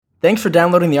Thanks for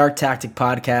downloading the Art Tactic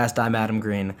podcast. I'm Adam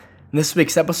Green. In this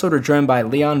week's episode, we're joined by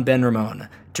Leon Ben-Ramon,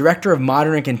 Director of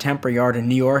Modern and Contemporary Art in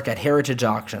New York at Heritage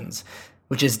Auctions,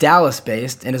 which is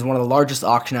Dallas-based and is one of the largest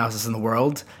auction houses in the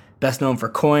world, best known for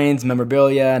coins,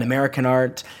 memorabilia, and American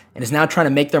art, and is now trying to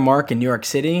make their mark in New York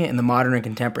City in the modern and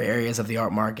contemporary areas of the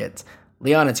art market.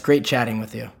 Leon, it's great chatting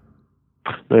with you.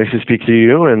 Nice to speak to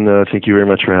you, and thank you very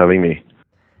much for having me.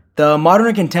 The modern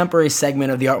and contemporary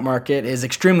segment of the art market is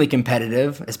extremely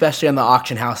competitive, especially on the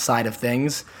auction house side of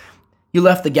things. You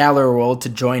left the gallery world to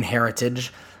join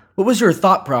Heritage. What was your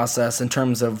thought process in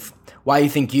terms of why you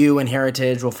think you and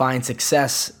Heritage will find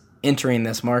success entering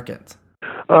this market?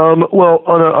 Well,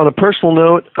 on a personal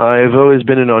note, I've always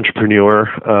been an entrepreneur.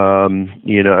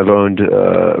 I've owned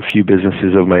a few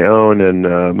businesses of my own,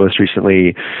 and most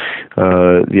recently,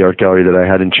 the art gallery that I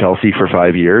had in Chelsea for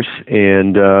 5 years.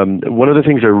 And one of the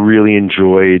things I really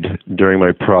enjoyed during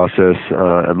my process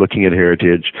at looking at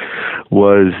Heritage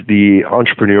was the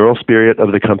entrepreneurial spirit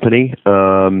of the company.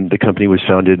 The company was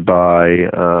founded by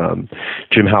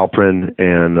Jim Halprin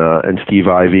and Steve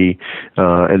Ivey,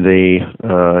 and they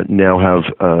now have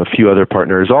a few other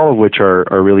partners, all of which are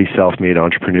really self-made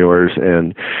entrepreneurs.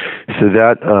 And so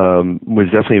that was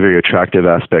definitely a very attractive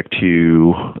aspect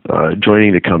to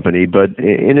joining the company. But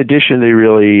in addition, they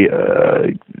really,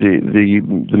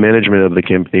 the management of the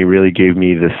company really gave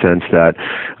me the sense that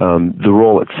the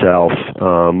role itself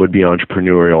would be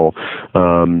entrepreneurial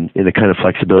in the kind of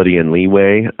flexibility and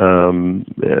leeway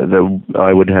that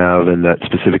I would have, and that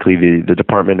specifically the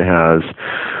department has.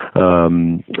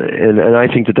 And I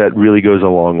think that really goes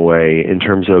a long way in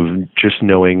terms of just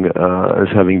knowing, as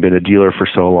having been a dealer for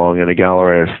so long and a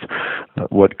gallerist,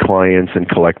 what clients and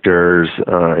collectors,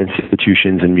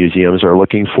 institutions and museums are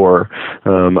looking for.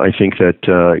 I think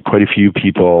that quite a few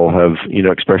people have,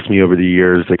 expressed to me over the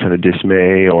years the kind of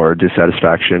dismay or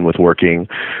dissatisfaction with working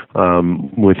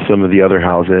with some of the other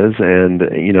houses, and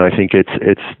I think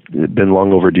it's been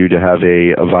long overdue to have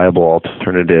a viable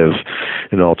alternative,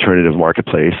 an alternative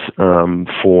marketplace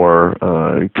for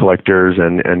collectors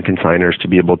and consigners to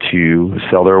be able to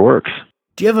sell their works.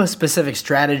 Do you have a specific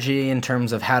strategy in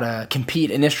terms of how to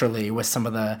compete initially with some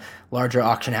of the larger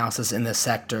auction houses in this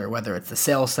sector, whether it's the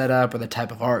sales setup or the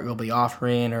type of art you'll be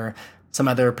offering or some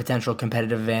other potential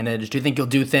competitive advantage? Do you think you'll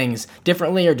do things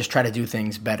differently or just try to do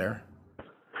things better?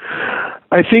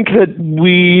 I think that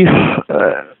we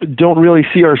don't really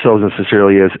see ourselves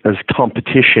necessarily as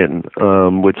competition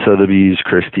with Sotheby's,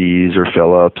 Christie's, or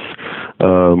Phillips,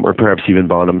 or perhaps even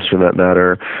Bonhams for that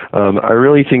matter. I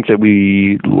really think that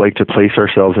we like to place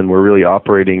ourselves, and we're really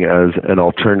operating as an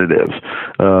alternative.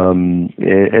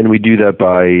 And we do that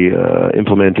by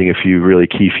implementing a few really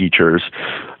key features.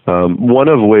 One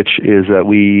of which is that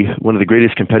one of the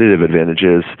greatest competitive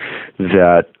advantages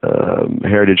that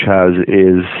Heritage has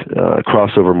is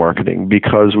crossover marketing.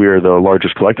 Because we are the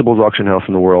largest collectibles auction house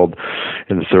in the world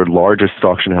and the third largest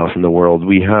auction house in the world,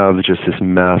 we have just this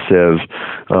massive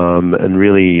and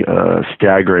really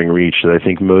staggering reach that I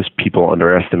think most people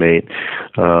underestimate.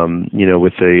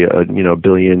 With a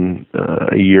billion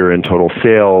a year in total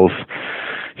sales,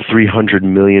 300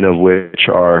 million of which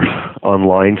are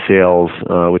online sales,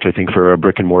 which I think for a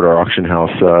brick and mortar auction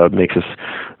house makes us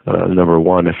number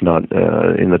one, if not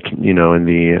in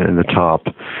the top.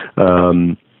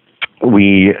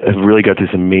 We have really got this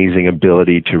amazing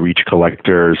ability to reach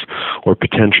collectors or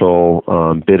potential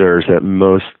bidders that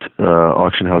most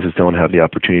auction houses don't have the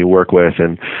opportunity to work with.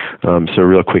 And so a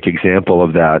real quick example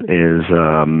of that is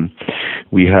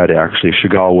we had actually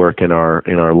Chagall work in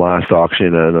our last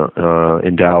auction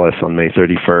in Dallas on May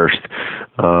 31st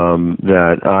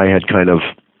that I had kind of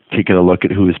taken a look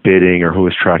at who was bidding or who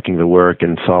was tracking the work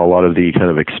and saw a lot of the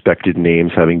kind of expected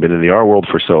names having been in the art world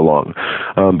for so long.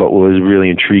 But what was really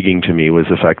intriguing to me was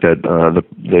the fact that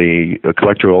the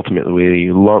collector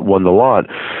ultimately won the lot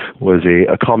was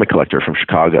a comic collector from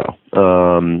Chicago.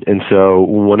 And so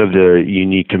one of the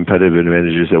unique competitive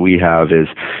advantages that we have is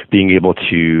being able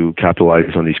to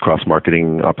capitalize on these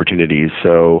cross-marketing opportunities.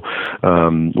 So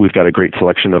we've got a great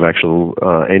selection of actual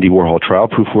Andy Warhol trial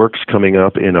proof works coming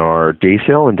up in our day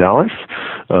sale in Dallas.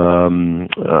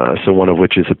 So one of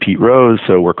which is a Pete Rose.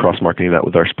 So we're cross-marketing that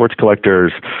with our sports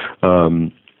collectors.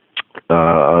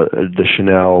 The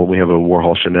Chanel, we have a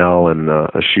Warhol Chanel and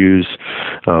shoes,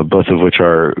 both of which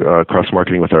are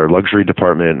cross-marketing with our luxury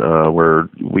department, where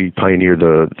we pioneered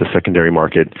the secondary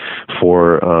market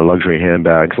for luxury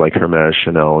handbags like Hermes,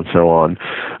 Chanel, and so on.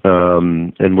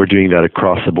 And we're doing that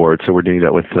across the board. So we're doing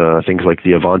that with things like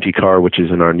the Avanti car, which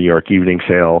is in our New York evening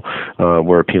sale.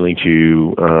 We're appealing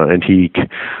to antique,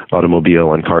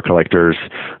 automobile, and car collectors.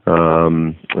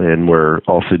 And we're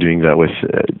also doing that with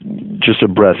just a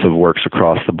breadth of works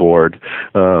across the board.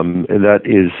 And that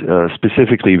is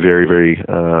specifically very, very,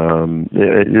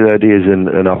 that is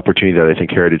an opportunity that I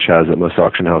think Heritage has that most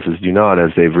auction houses do not,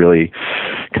 as they've really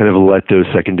kind of let those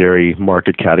secondary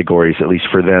market categories, at least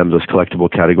for them, those collectible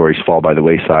categories fall by the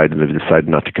wayside, and they've decided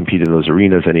not to compete in those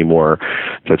arenas anymore.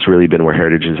 That's really been where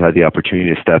Heritage has had the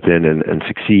opportunity to step in and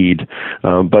succeed.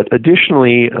 But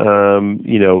additionally,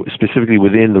 specifically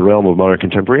within the realm of modern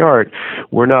contemporary art,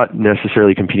 we're not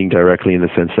necessarily competing directly in the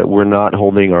sense that we're not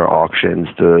holding our auctions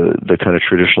the kind of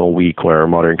traditional week where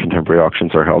modern contemporary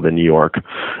auctions are held in New York.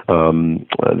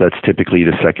 That's typically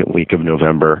the second week of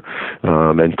November.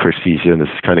 And Christie's has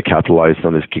kind of capitalized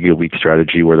on this Giga Week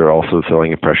strategy where they're also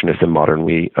selling Impressionist and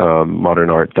modern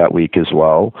art that week as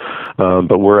well.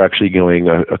 But we're actually going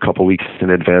a couple weeks in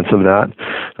advance of that.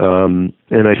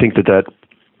 And I think that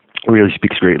really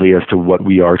speaks greatly as to what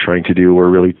we are trying to do. We're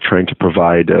really trying to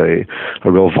provide a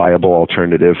real viable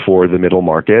alternative for the middle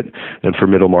market and for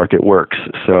middle market works.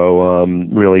 So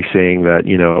really saying that,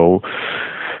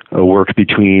 a work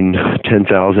between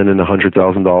 $10,000 and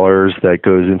 $100,000 that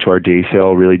goes into our day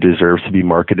sale really deserves to be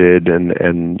marketed and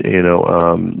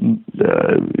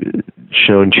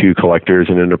shown to collectors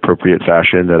in an appropriate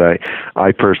fashion. That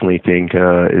I personally think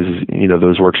is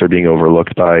those works are being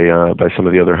overlooked by some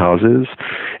of the other houses.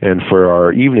 And for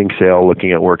our evening sale,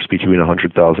 looking at works between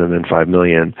 $100,000 and $5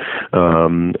 million,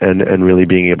 and really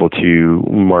being able to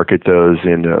market those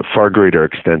in a far greater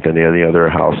extent than any other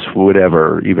house would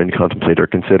ever even contemplate or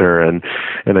consider. And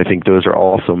I think those are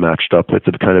also matched up with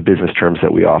the kind of business terms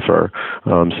that we offer.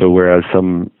 So whereas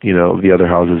some, the other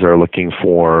houses are looking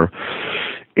for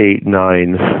 8,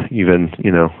 9, even,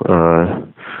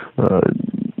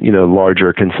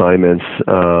 larger consignments,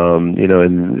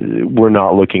 and we're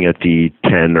not looking at the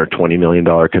 $10 or $20 million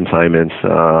consignments,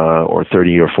 or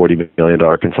 $30 or $40 million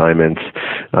consignments.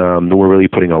 We're really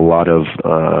putting a lot of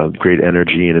great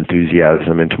energy and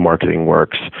enthusiasm into marketing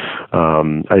works,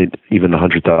 even the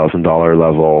 $100,000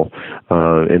 level,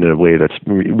 in a way that's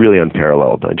really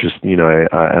unparalleled. I just,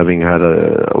 having had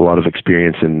a lot of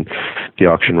experience in the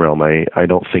auction realm, I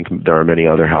don't think there are many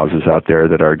other houses out there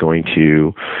that are going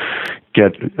to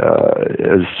get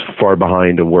as far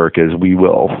behind a work as we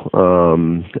will,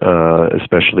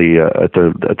 especially at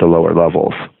the lower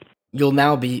levels. You'll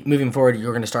now be, moving forward,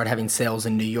 you're going to start having sales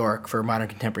in New York for modern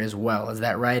contemporary as well. Is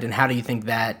that right? And how do you think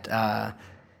that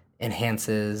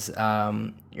enhances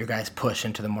your guys' push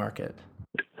into the market?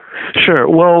 Sure.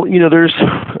 Well,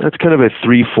 that's kind of a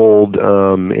threefold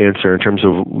answer in terms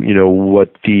of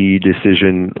what the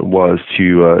decision was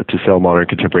to sell modern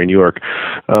contemporary in New York.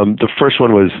 The first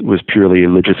one was purely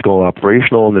logistical and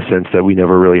operational in the sense that we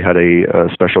never really had a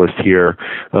specialist here,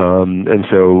 and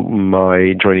so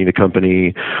my joining the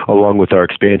company, along with our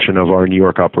expansion of our New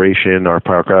York operation, our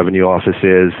Park Avenue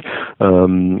offices,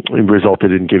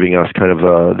 resulted in giving us kind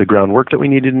of the groundwork that we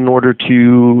needed in order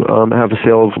to have a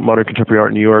sale of modern contemporary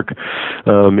art in New York.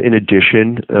 In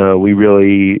addition, we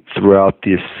really, throughout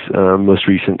this most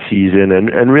recent season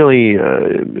and really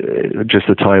just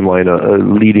the timeline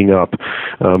leading up,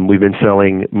 we've been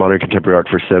selling modern contemporary art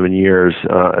for 7 years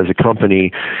as a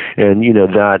company, and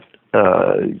that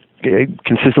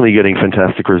consistently getting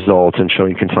fantastic results and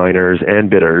showing consigners and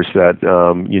bidders that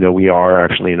we are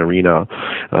actually an arena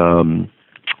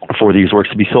for these works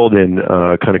to be sold in,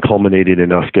 kind of culminated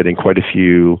in us getting quite a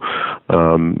few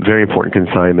very important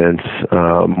consignments,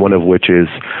 one of which is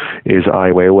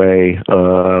Ai Weiwei,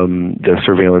 the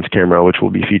surveillance camera, which will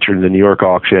be featured in the New York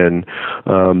auction.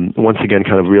 Once again,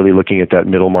 kind of really looking at that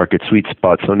middle market sweet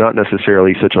spot, so not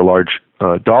necessarily such a large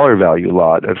dollar value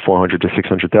lot at $400,000 to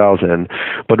 $600,000,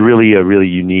 but really a really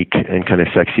unique and kind of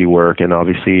sexy work. And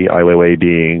obviously, Ai Weiwei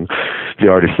being the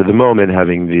artist of the moment,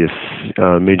 having this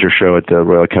major show at the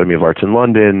Royal Academy of Arts in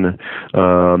London.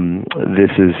 This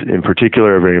is in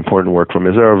particular a very important work from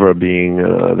his oeuvre, being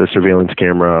the surveillance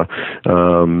camera,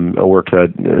 a work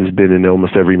that has been in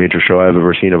almost every major show I've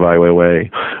ever seen of Ai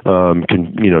Weiwei,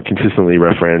 consistently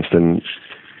referenced and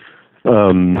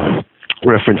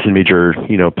referenced in major,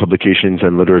 publications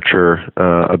and literature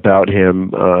about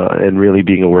him, and really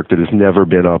being a work that has never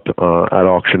been up at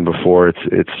auction before.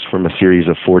 It's from a series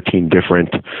of 14 different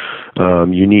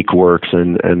unique works,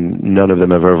 and none of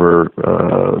them have ever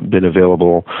been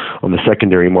available on the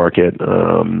secondary market,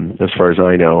 as far as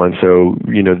I know. And so,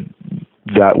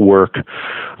 that work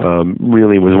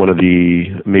really was one of the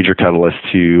major catalysts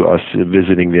to us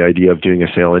visiting the idea of doing a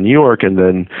sale in New York, and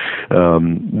then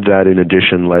that in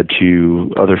addition led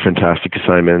to other fantastic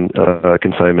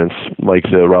consignments like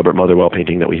the Robert Motherwell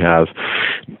painting that we have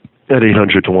at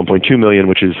 $800 to $1.2 million,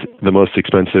 which is the most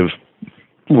expensive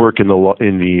work in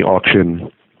the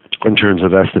auction in terms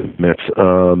of estimates,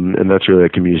 and that's really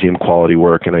like a museum quality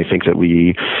work. And I think that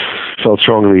we felt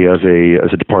strongly as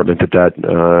a department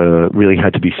that really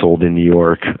had to be sold in New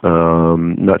York,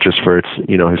 not just for its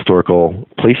historical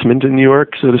placement in New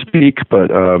York, so to speak, but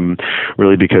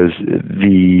really because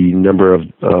the number of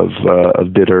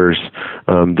bidders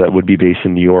that would be based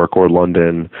in New York or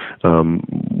London,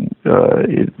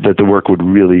 that the work would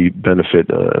really benefit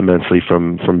immensely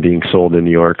from being sold in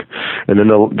New York. And then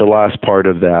the last part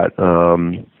of that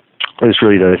is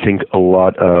really that I think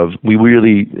we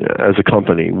really, as a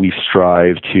company, we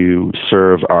strive to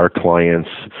serve our clients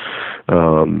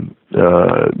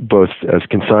both as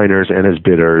consigners and as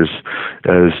bidders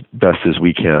as best as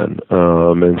we can.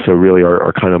 And so really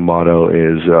our kind of motto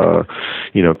is,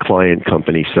 client,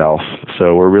 company, self.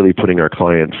 So we're really putting our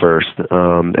client first.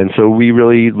 And so we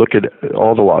really look at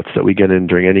all the lots that we get in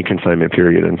during any consignment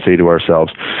period and say to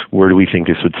ourselves, where do we think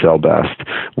this would sell best?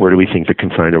 Where do we think the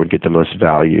consignor would get the most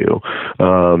value?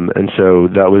 And so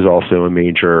that was also a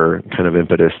major kind of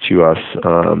impetus to us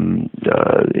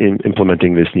in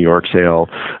implementing this New York sale.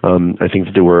 I think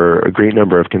that there were a great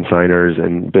number of consigners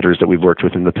and bidders that we've worked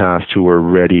with in the past who were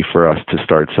ready for us to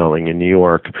start selling in New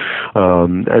York.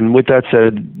 And with that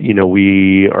said,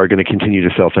 we are going to continue to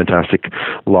sell fantastic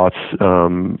lots,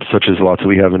 such as lots that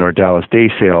we have in our Dallas Day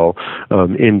Sale,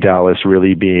 in Dallas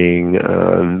really being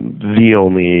the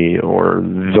only or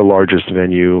the largest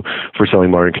venue for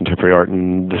selling modern contemporary art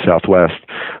in the Southwest.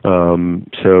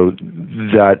 So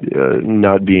that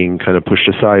not being kind of pushed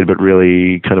aside, but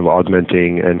really kind of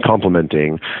augmenting and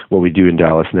complementing what we do in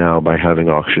Dallas now by having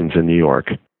auctions in New York.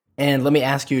 And let me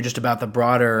ask you just about the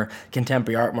broader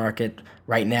contemporary art market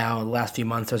right now. In the last few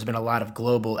months, there's been a lot of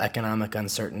global economic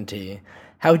uncertainty.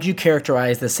 How would you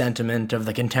characterize the sentiment of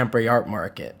the contemporary art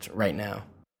market right now?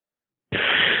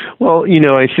 Well,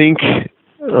 I think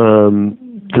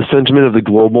the sentiment of the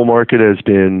global market has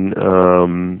been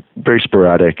very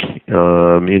sporadic.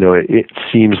 It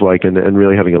seems like, and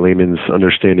really having a layman's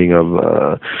understanding of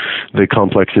the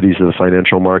complexities of the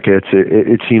financial markets,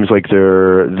 it seems like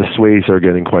the sways are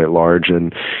getting quite large,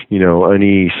 and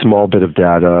any small bit of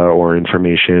data or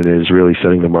information is really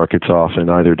setting the markets off in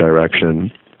either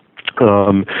direction.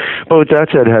 But with that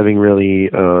said, having really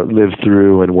lived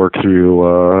through and worked through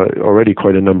already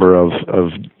quite a number of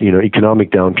economic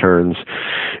downturns,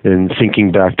 and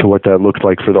thinking back to what that looked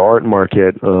like for the art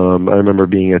market, I remember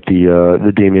being at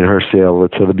the Damien Hirst sale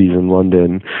at Sotheby's in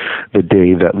London the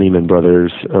day that Lehman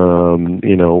Brothers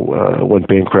went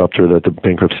bankrupt, or that the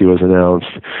bankruptcy was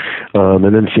announced,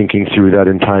 and then thinking through that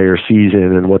entire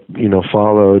season and what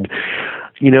followed.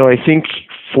 I think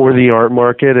for the art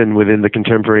market and within the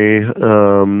contemporary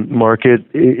market,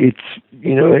 it's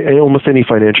almost any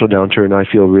financial downturn, I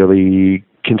feel, really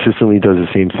consistently does the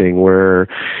same thing, where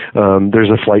there's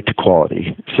a flight to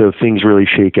quality. So things really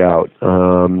shake out.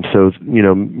 So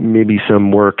maybe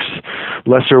some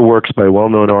lesser works by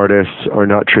well-known artists are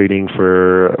not trading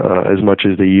for as much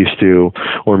as they used to,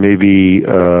 or maybe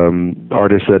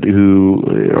artists who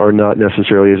are not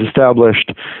necessarily as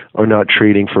established are not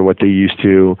trading for what they used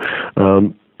to.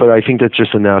 But I think that's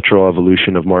just a natural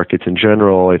evolution of markets in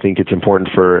general. I think it's important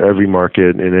for every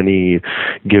market in any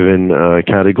given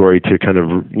category to kind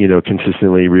of,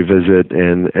 consistently revisit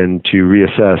and to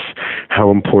reassess how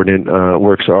important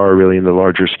works are really in the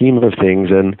larger scheme of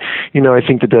things. And, I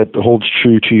think that holds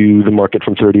true to the market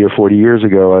from 30 or 40 years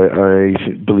ago. I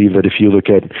believe that if you look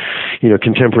at,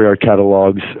 contemporary art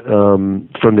catalogs from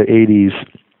the 80s,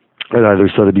 at either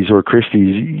Sotheby's or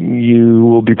Christie's, you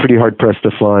will be pretty hard-pressed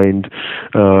to find,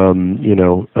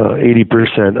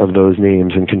 80% of those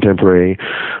names in contemporary,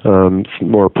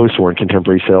 more post-war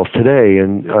contemporary sales today.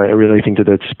 And I really think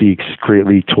that speaks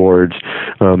greatly towards,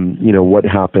 what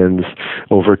happens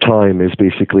over time is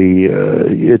basically,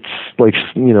 it's like,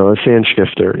 a sand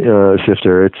sifter.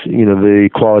 It's, the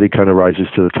quality kind of rises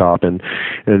to the top, and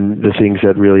the things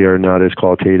that really are not as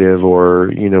qualitative, or,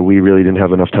 we really didn't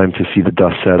have enough time to see the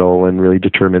dust settle and really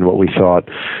determine what we thought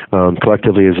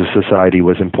collectively as a society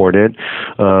was important,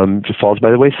 just falls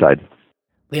by the wayside.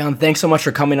 Leon, thanks so much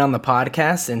for coming on the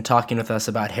podcast and talking with us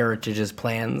about Heritage's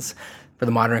plans for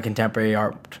the modern and contemporary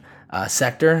art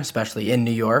sector, especially in New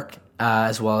York.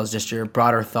 as well as just your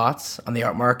broader thoughts on the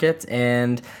art market.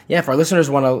 And yeah, if our listeners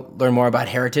want to learn more about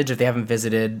Heritage, if they haven't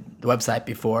visited the website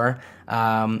before, they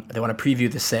want to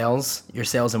preview your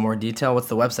sales in more detail, what's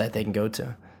the website they can go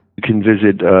to? You can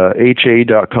visit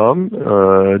ha.com,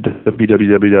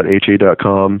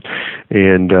 www.ha.com,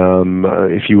 and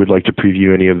if you would like to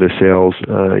preview any of the sales,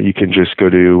 you can just go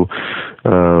to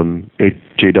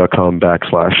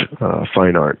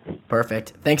ha.com/fine art.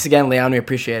 Perfect. Thanks again, Leon. We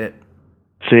appreciate it.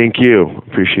 Thank you.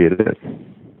 Appreciate it.